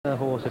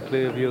horse a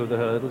clear view of the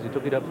hurdles. He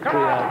took it up 3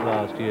 out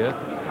last year.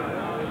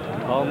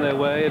 On their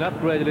way, an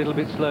Upgrade a little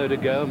bit slow to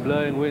go, and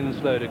Blowing Wind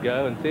slow to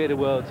go, and Theatre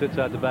World sits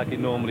out the back he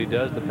normally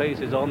does. The pace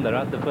is on. They're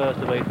at the first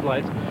of 8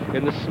 flights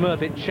in the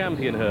Smurfit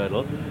Champion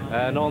hurdle,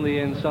 and on the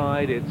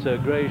inside it's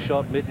Grey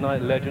Shot,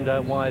 Midnight Legend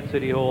out wide,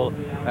 City Hall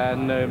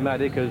and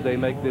Nomadic as they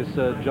make this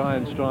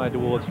giant stride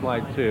towards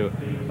flight 2.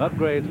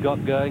 Upgrade's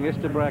got going.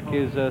 Istabraq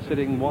is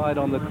sitting wide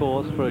on the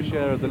course for a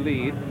share of the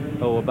lead,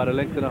 about a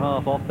length and a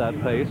half off that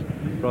pace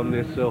from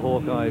this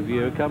Hawkeye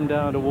view. Come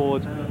down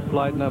towards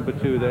flight number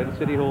 2 then.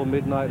 City Hall,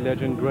 Midnight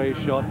Legend, Grey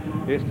Shot,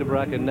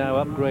 Istabraq, and now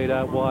Upgrade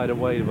out wide, a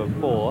wave of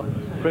 4.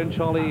 French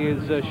Holly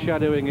is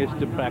shadowing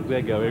Istabraq.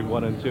 They're going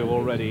 1 and 2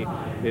 already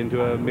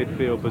into a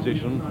midfield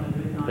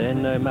position.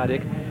 Then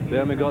Nomadic.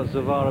 Then we got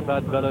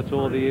Zavarabad,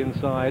 Bellator the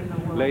inside.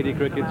 Lady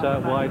Cricket's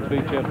out wide.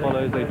 Tweecher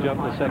follows. They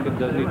jump the second.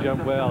 Doesn't he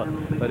jump well?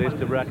 But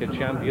Istabraq, a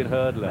champion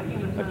hurdler.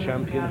 A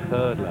champion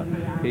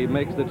hurdler. He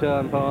makes the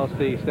turn past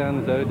the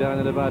stands though, down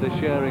at about a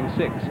sharing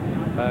 6.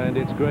 And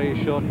it's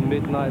Grey Shot,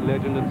 Midnight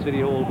Legend and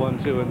City Hall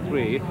 1, 2 and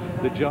 3.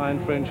 The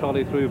giant French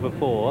Holly through for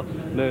 4.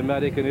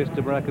 Nomadic and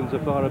Istabraq and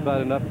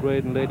Zafarabad and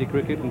Upgrade and Lady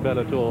Cricket and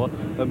Bellator.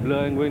 And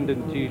Blowing Wind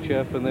and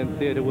T-Chef, and then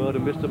Theatre World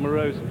and Mr.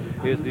 Morose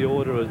is the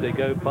order as they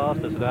go past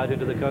us and out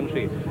into the country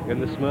in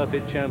the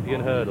Smurfit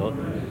Champion hurdle.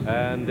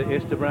 And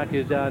Istabraq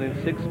is down in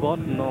 6th spot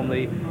and on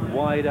the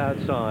wide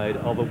outside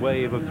of a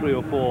wave of 3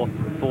 or 4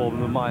 for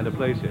the minor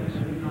places.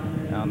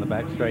 Down the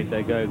back straight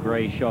they go.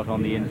 Grey Shot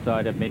on the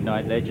inside of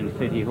Midnight Legend,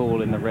 City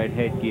Hall in the red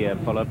headgear,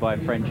 followed by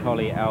French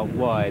Holly out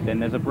wide. Then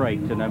there's a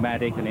break to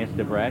Nomadic and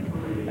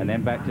Istabraq, and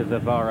then back to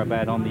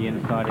Zavarabad on the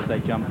inside as they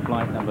jump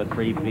flight number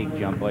 3. Big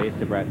jump by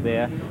Istabraq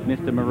there.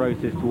 Mr.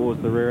 Morose is towards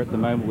the rear at the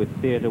moment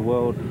with Theatre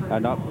World,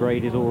 and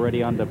Upgrade is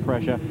already under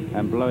pressure,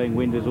 and Blowing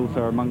Wind is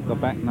also among the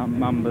back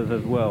numbers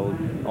as well.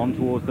 On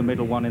towards the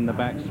middle one in the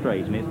back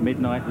straight, and it's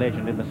Midnight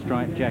Legend in the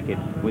striped jacket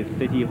with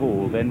City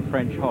Hall, then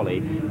French Holly.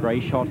 Grey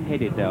Shot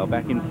headed now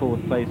back in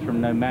 4th place from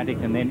Nomadic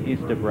and then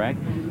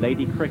Istabraq.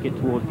 Lady Cricket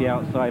towards the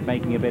outside,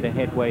 making a bit of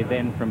headway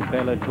then from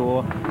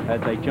Bellator as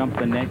they jump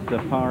the next.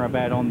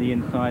 Zafarabad on the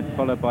inside,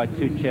 followed by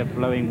Tuchev,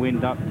 Blowing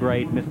Wind,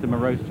 Upgrade. Mr.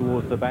 Morose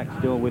towards the back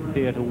still with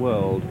Theatre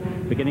World.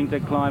 Beginning to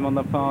climb on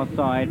the far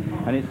side,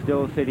 and it's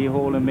still City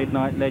Hall and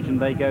Midnight Legend.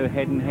 They go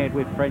head and head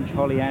with French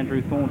Holly.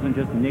 Andrew Thornton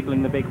just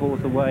niggling the big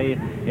horse away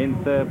in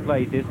 3rd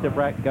place.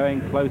 Istabraq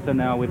going closer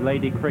now with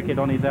Lady Cricket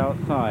on his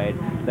outside.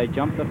 They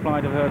jump the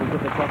flight of hurdles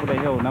at the top of the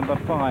hill. Number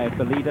 5,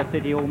 the leader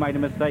City Hall made a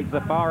mistake.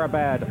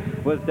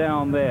 Zafarabad was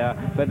down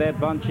there, but they're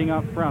bunching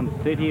up front.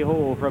 City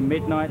Hall from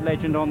Midnight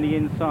Legend on the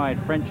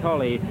inside. French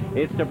Holly,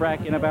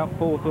 Istabraq in about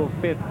 4th or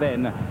 5th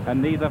then,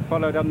 and these are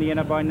followed on the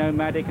inner by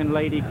Nomadic and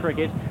Lady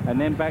Cricket, and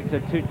then back to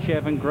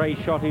Tuchev and Grey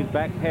Shot who's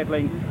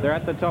backpedaling. They're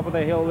at the top of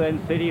the hill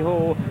then. City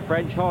Hall,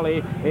 French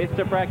Holly.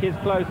 Istabraq is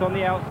close on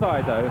the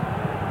outside though.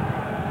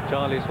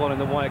 Charlie Swan in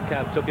the white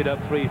cap took it up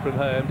 3 from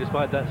home.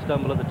 Despite that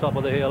stumble at the top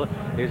of the hill,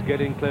 is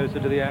getting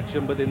closer to the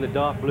action, but in the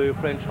dark blue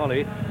French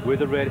Holly with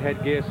the red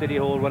headgear. City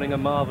Hall running a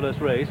marvellous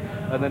race,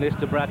 and then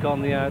Istabraq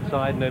on the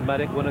outside.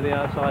 Nomadic, one of the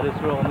outsiders,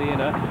 through on the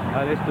inner,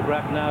 and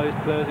Istabraq now is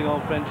closing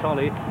on French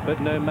Holly, but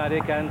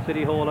Nomadic and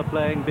City Hall are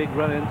playing big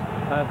run-ins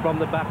from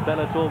the back.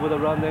 Bellator with a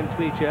run, then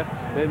Tweecher,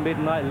 then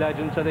Midnight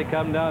Legend, so they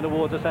come down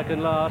towards the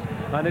second last,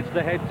 and it's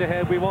the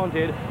head-to-head we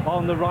wanted.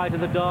 On the right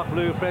of the dark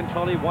blue French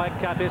Holly, white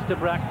cap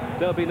Istabraq.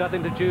 There'll be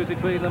nothing to choose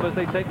between them as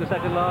they take the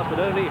second last, but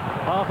only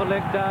half a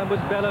length down was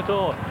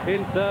Bellator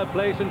in 3rd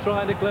place and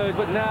trying to close.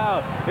 But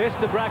now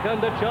Istabraq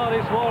under Charlie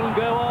Swan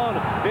go on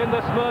in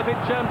the Smurfit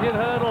Champion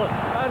hurdle,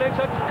 and it's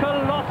a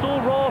colossal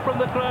roar from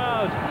the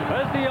crowds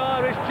as the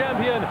Irish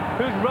champion,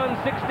 who's run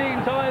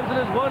 16 times and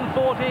has won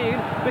 14,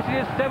 this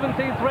is his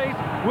 17th race.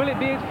 Will it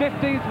be his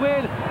 15th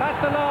win at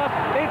the last?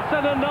 It's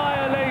an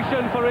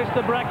annihilation for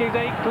Istabraq. He's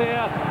 8 clear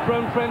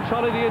from French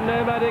Holiday and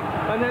Nomadic,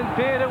 and then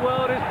Theatre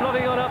World is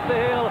plodding on up the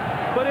hill.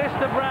 But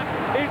Istabraq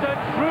is a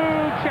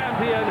true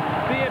champion,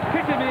 the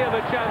epitome of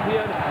a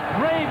champion,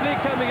 bravely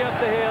coming up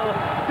the hill.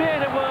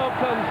 Theatre World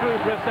comes through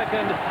for a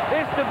second.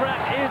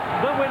 Istabraq is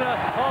the winner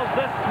of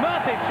the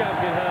Smurfit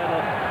Champion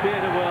hurdle.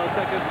 Theatre World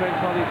second, French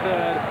Holly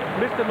 3rd.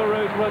 Mr.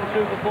 Morose runs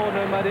through for 4,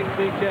 Nomadic,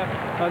 Feature,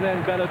 and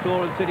then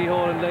Bellator and City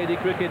Hall and Lady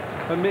Cricket,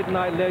 a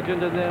Midnight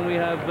Legend, and then we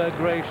have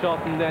Grey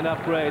Shot and then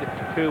Upgrade,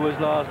 who was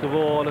last of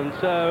all. And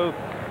so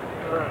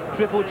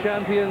triple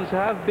champions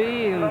have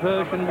been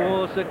Persian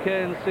War, Sir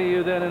Ken, see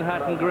you then, and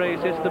Hatton Grace.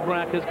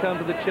 Istabraq has come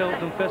to the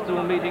Cheltenham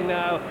Festival meeting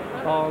now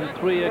on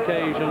 3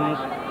 occasions,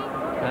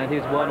 and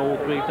he's won all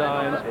 3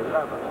 times.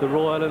 The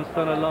Royal and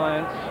Sun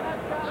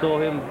Alliance saw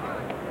him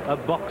a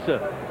boxer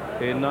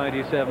in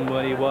 97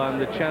 when he won.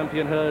 The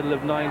champion hurdle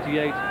of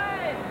 98,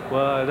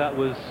 well, that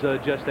was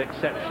just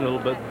exceptional,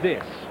 but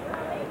this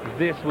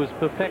was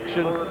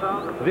perfection.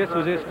 This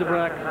was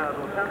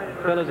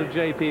Istabraq, fellows of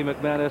J.P.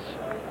 McManus,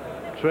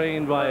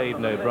 trained by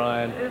Aidan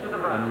O'Brien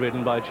and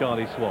ridden by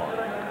Charlie Swan.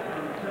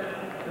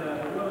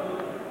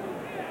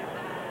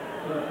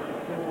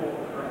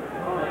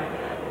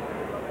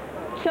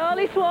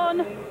 Charlie Swan,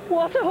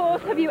 what a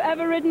horse. Have you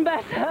ever ridden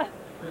better?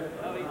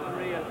 Oh, he's a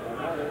real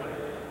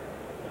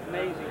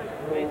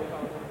Amazing.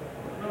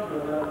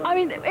 I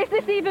mean, is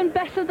this even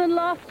better than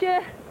last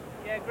year?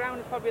 Yeah, ground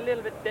is probably a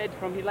little bit dead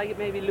from. He'd like it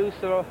maybe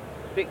looser or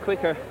a bit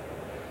quicker.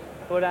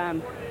 But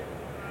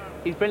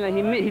he's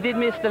brilliant. He did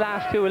miss the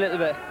last two a little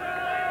bit,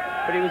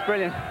 but he was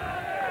brilliant.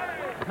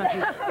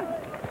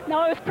 No,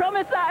 I was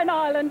promised that in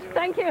Ireland.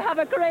 Thank you. Have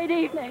a great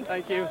evening.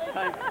 Thank you.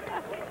 Thanks.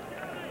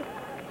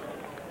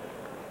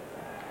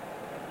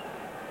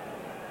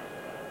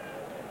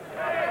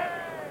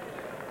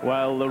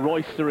 Well, the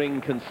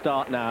roistering can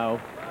start now.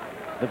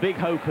 The big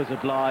hope has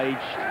obliged.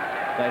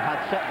 They've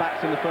had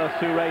setbacks in the first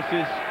two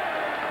races.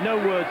 No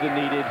words are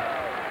needed.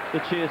 The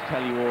cheers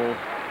tell you all.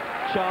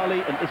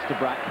 Charlie and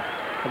Istabraq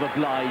have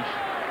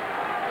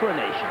obliged for a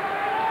nation.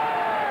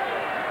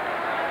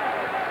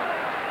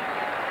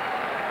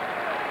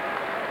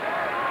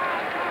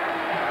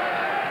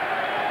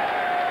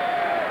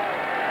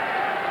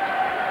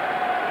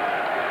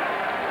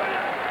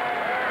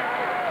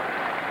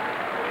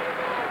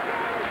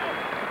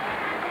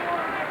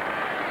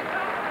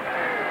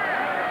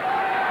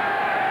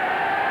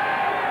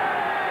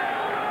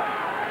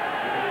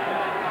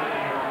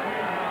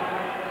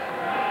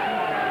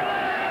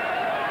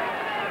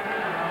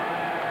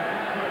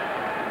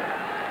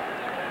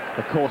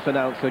 The course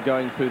announcer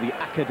going through the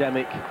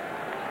academic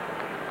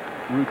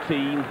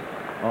routine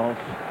of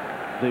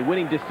the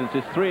winning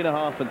distances,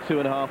 3.5 and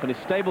 2.5, and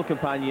his stable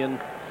companion,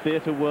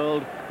 Theatre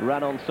World,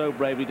 ran on so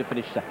bravely to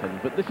finish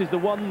second. But this is the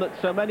one that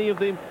so many of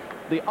the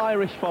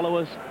Irish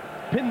followers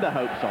pinned their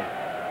hopes on.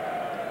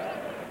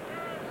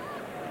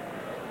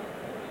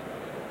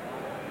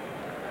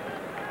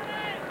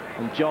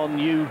 And John,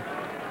 you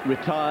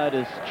retired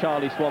as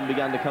Charlie Swan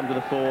began to come to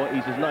the fore.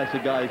 He's as nice a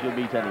guy as you'll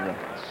meet anywhere.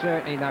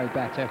 Certainly no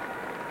better,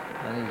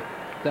 and he's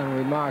done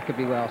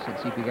remarkably well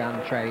since he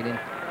began training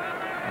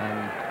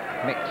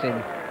and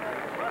mixing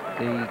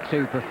the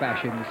two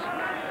professions.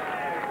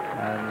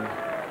 And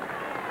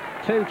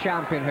two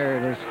champion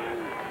hurdlers,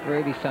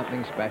 really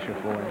something special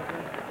for him.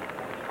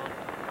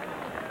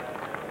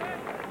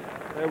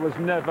 There was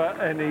never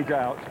any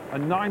doubt. A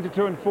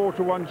 9-2 and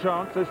 4-1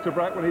 chance,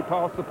 Istabraq, when he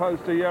passed the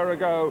post a year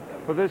ago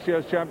for this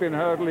year's champion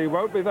hurdle. He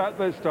won't be that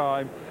this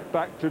time.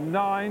 Back to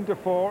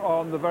 9-4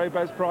 on. The very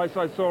best price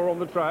I saw on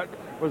the track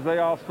was they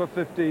asked for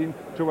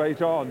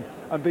 15-8 on,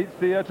 and beats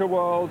Theatre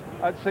World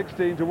at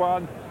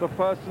 16-1. The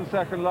first and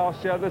second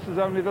last year. This is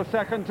only the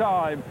second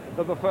time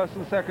that the first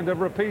and second have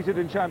repeated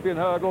in champion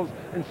hurdles.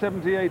 In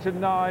 78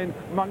 and 9,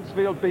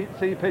 Monksfield beat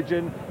Sea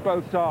Pigeon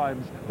both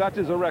times. That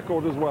is a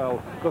record as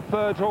well. The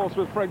third horse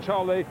with French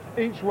Holly,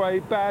 each way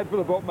bad for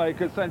the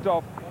bookmakers, sent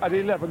off at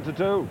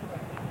 11-2.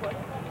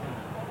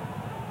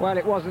 Well,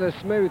 it wasn't as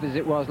smooth as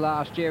it was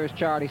last year, as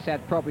Charlie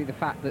said. Probably the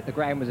fact that the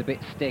ground was a bit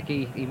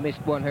sticky. He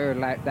missed one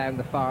hurdle out down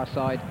the far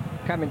side,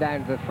 coming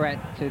down to the front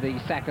to the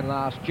second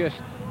last, just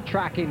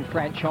tracking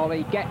French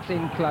Holly, gets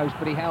in close,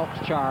 but he helps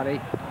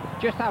Charlie.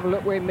 Just have a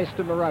look where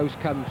Mr. Morose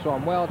comes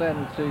from. Well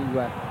done to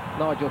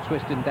Nigel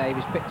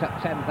Twiston-Davies, picked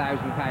up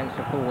 £10,000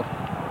 for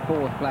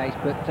fourth place,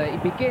 but he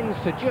begins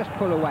to just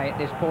pull away at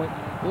this point.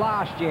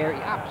 Last year,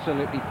 he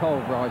absolutely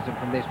pulverised him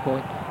from this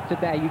point.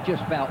 Today, you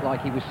just felt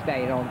like he was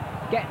staying on.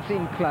 Gets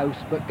in close,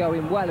 but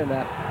going well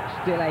enough,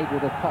 still able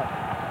to pop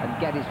and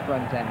get his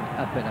front end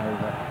up and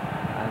over.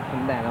 And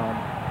from then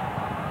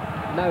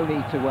on, no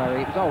need to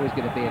worry. It was always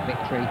going to be a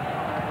victory.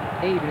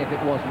 Even if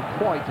it wasn't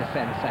quite as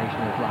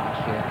sensational as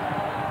last year,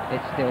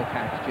 it still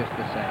counts just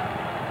the same.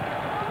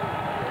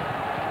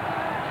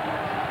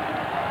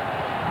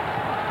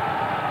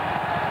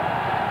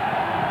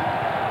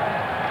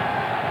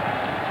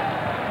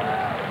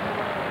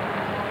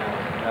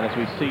 And as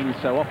we've seen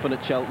so often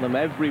at Cheltenham,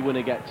 every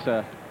winner gets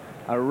a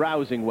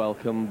rousing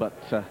welcome, but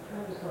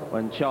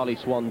when Charlie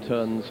Swan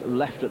turns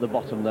left at the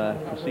bottom there,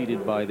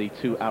 preceded by the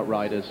two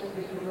outriders,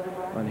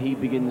 and he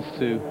begins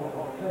to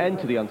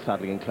enter the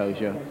unsaddling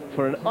enclosure,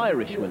 for an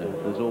Irish winner,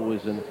 there's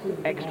always an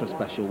extra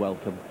special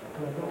welcome.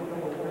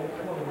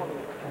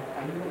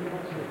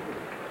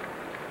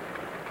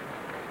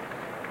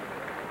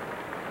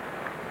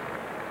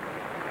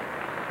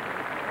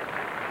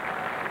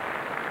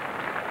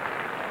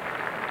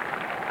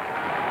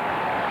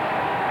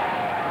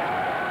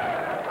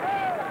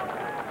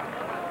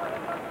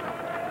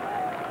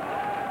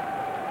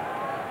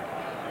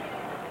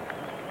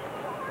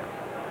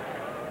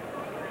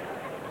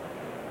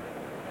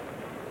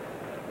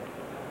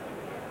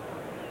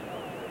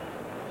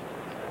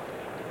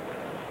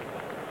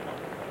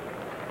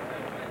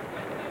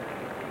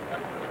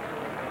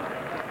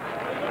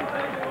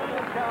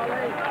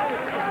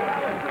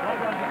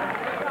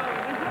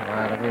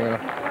 Well, a real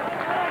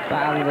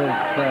band of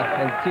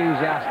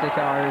enthusiastic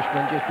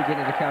Irishmen just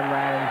beginning to come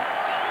round.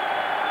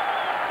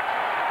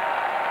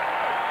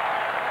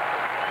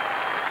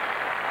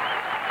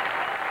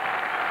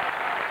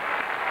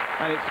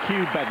 And it's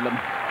cue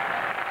bedlam.